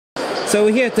So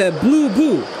we're here at the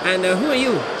Blueboo, and who are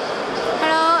you?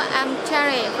 Hello, I'm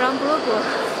Cherry from Blueboo.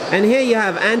 And here you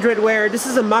have Android Wear. This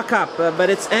is a mock-up, but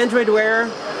it's Android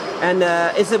Wear, and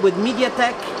is it with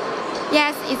MediaTek?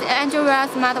 Yes, it's Android Wear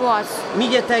smartwatch.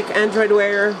 MediaTek Android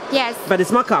Wear. Yes. But it's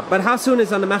mock-up. But how soon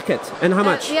is it on the market, and how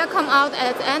much? It will come out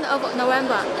at the end of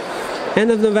November.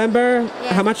 End of November.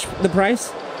 Yes. How much the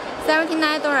price?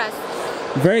 $79.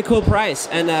 Very cool price,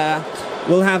 and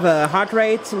we'll have a heart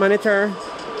rate monitor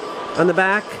on the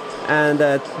back, and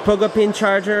a pogo pin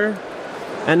charger.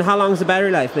 And how long is the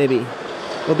battery life? Maybe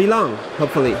will be long.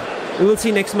 Hopefully, we will see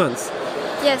next month.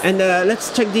 Yes. And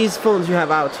let's check these phones you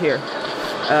have out here.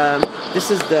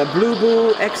 This is the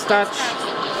Blueboo XTouch.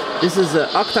 This is the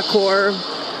Octa-core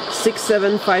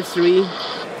 6753.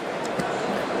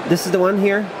 This is the one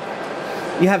here.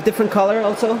 You have different color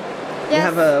also. Yes. You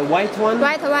have a white one.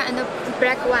 White one and a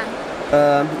black one.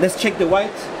 Let's check the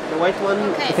white one.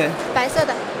 Okay. 白色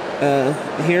的.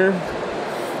 Here.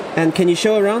 And can you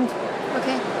show around?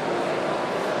 Okay.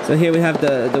 So here we have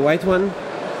the white one.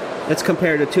 Let's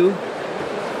compare the two.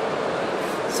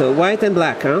 So white and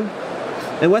black, huh?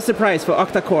 And what's the price for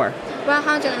Octa-core?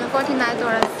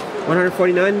 $149.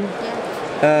 149?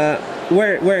 Yeah.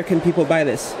 Where can people buy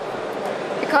this?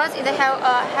 Because it have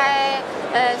a high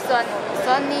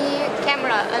Sony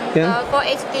camera and Full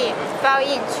HD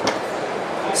 5-inch.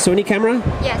 Sony camera?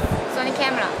 Yes, Sony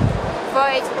camera. Full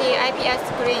HD IPS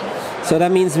screen. So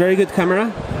that means very good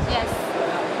camera? Yes.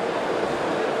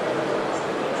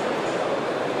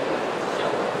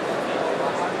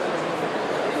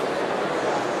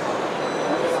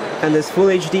 And this Full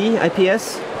HD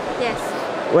IPS? Yes.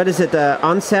 What is it,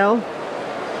 on sale?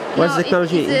 What's the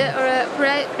technology?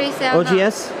 It's pre-sale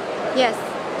OGS? now. Yes.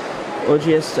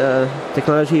 OGS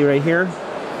technology right here.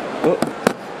 Oh.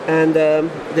 And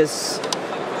this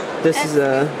is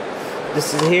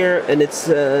here, and it's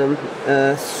 3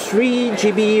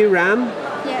 GB RAM.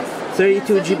 Yes.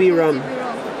 32 GB RAM.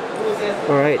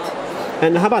 All right.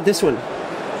 And how about this one?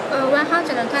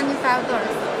 $125.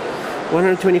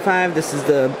 125. This is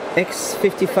the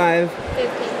X550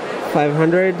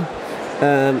 500.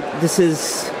 This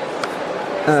is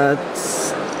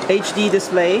HD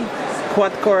display,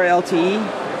 Quad-core LTE.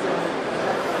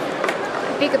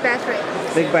 Big battery.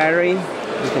 Big battery.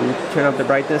 You can turn up the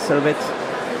brightness a little bit.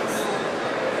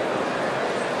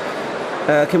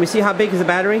 Can we see how big is the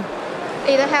battery?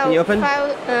 It has Can you open?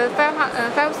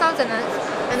 5,000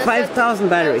 5,000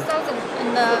 battery.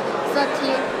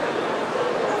 5,030.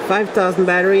 5,000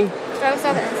 battery.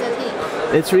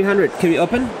 5,030. It's 300. Can we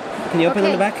open? Can you open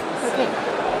on the back? Okay.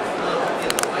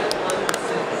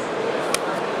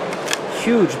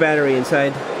 Huge battery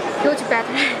inside. Huge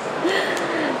battery.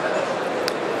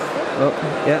 Oh,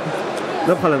 yeah.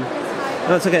 No problem.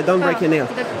 No, it's okay. Don't break your nail.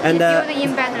 And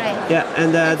in battery. Yeah,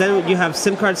 and then you have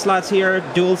SIM card slots here,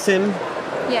 dual SIM.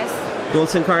 Yes. Dual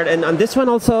SIM card, and on this one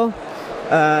also,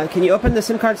 can you open the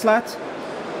SIM card slot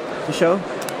to show?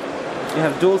 You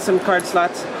have dual SIM card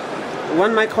slots,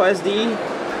 one micro SD,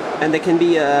 and there can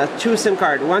be 2 SIM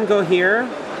card. One go here,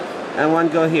 and one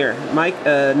go here.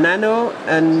 Nano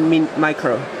and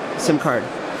micro SIM card.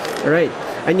 All right,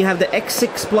 and you have the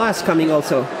X6 Plus coming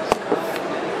also.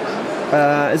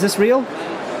 Is this real?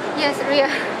 Yes, real.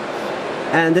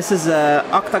 And this is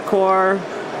Octa-core,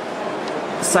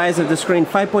 size of the screen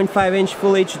 5.5-inch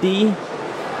Full HD,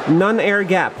 non-air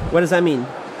gap. What does that mean?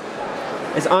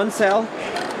 It's on sale.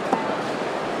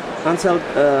 On sale.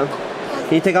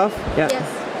 Can you take off? Yeah. Yes.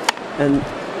 And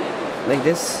like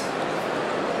this.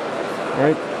 All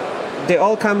right. They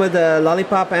all come with a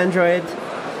Lollipop Android.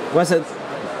 What's the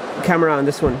camera on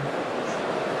this one?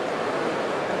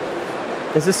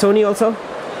 Is this Sony also?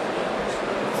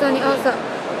 Sony also.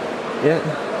 Yeah.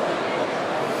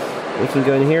 We can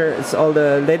go in here. It's all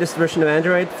the latest version of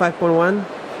Android 5.1.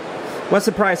 What's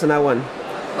the price on that one?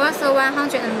 Also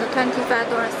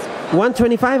 $125.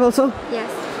 125 also? Yes.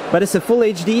 But it's a Full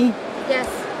HD? Yes.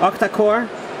 Octa-core?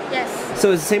 Yes.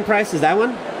 So it's the same price as that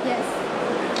one? Yes.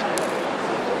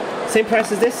 Same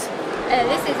price as this?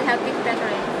 This is have big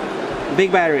battery.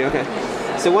 Big battery, okay.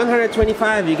 Yes. So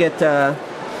 125 you get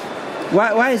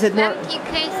why is it more?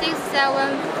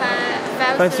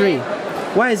 MT6753.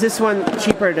 Why is this one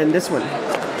cheaper than this one?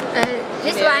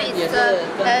 This one is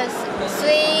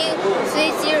 3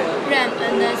 RAM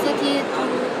and 32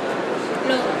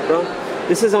 Well,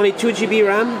 this is only 2 GB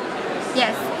RAM.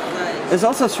 Yes. There's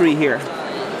also 3 here,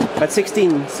 but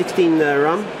 16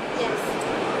 RAM. Yes.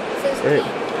 16.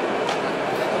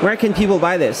 Where can people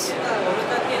buy this?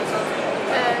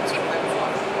 Cheap.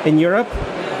 In Europe?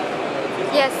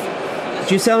 Yes.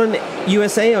 Do you sell in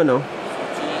USA or no?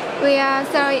 We are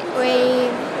sorry. We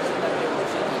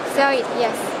Sell it,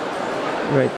 yes. Right.